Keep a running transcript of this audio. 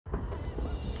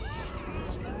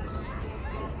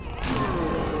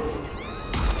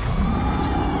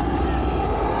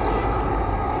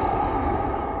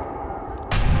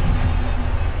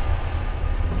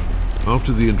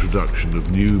After the introduction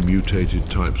of new mutated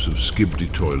types of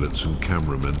Skibidi toilets and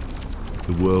cameramen,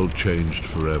 the world changed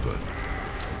forever.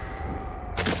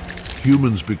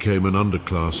 Humans became an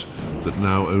underclass that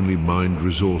now only mined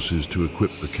resources to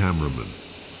equip the cameramen.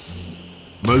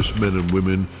 Most men and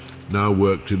women now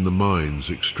worked in the mines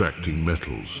extracting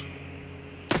metals.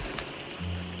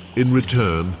 In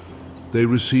return, they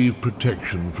received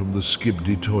protection from the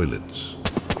Skibidi toilets.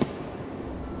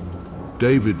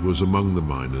 David was among the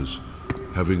miners,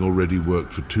 having already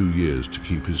worked for 2 years to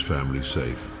keep his family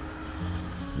safe.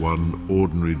 One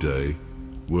ordinary day,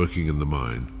 working in the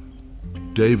mine,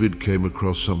 David came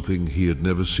across something he had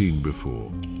never seen before.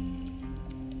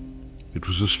 It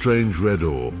was a strange red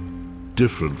ore,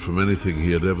 different from anything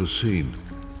he had ever seen.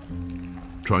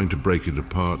 Trying to break it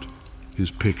apart,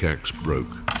 his pickaxe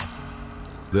broke.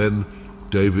 Then,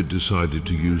 David decided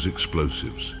to use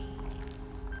explosives.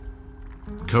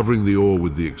 Covering the ore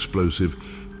with the explosive,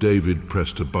 David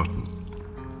pressed a button.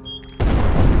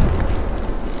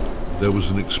 There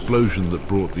was an explosion that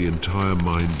brought the entire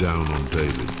mine down on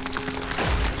David.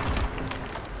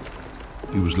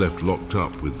 He was left locked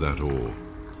up with that ore.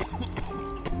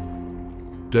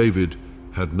 David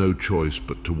had no choice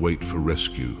but to wait for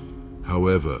rescue.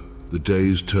 However, the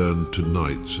days turned to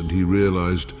nights and he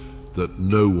realized that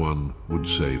no one would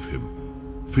save him.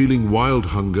 Feeling wild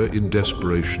hunger in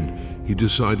desperation, he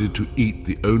decided to eat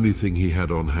the only thing he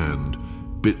had on hand,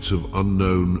 bits of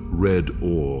unknown red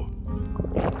ore.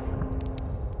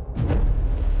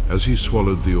 As he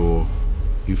swallowed the ore,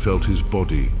 he felt his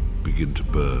body begin to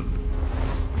burn.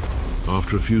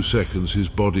 After a few seconds, his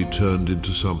body turned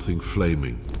into something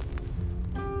flaming.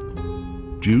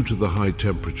 Due to the high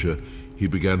temperature, he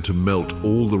began to melt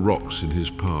all the rocks in his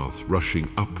path, rushing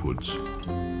upwards.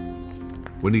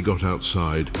 When he got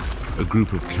outside, a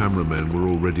group of cameramen were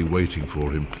already waiting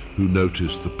for him, who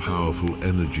noticed the powerful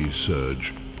energy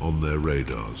surge on their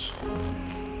radars.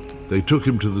 They took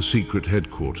him to the secret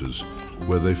headquarters,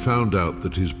 where they found out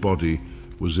that his body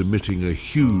was emitting a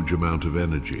huge amount of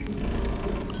energy.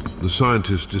 The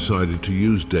scientists decided to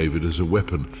use David as a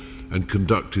weapon and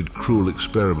conducted cruel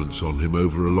experiments on him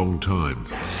over a long time.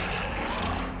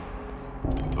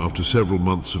 After several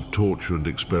months of torture and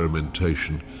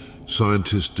experimentation,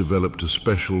 scientists developed a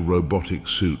special robotic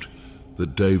suit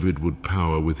that David would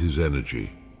power with his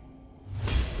energy.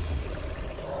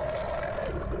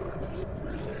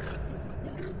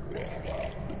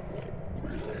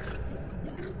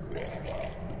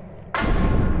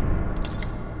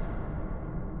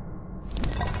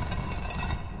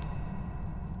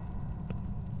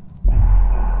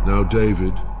 Now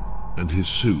David and his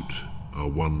suit are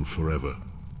one forever.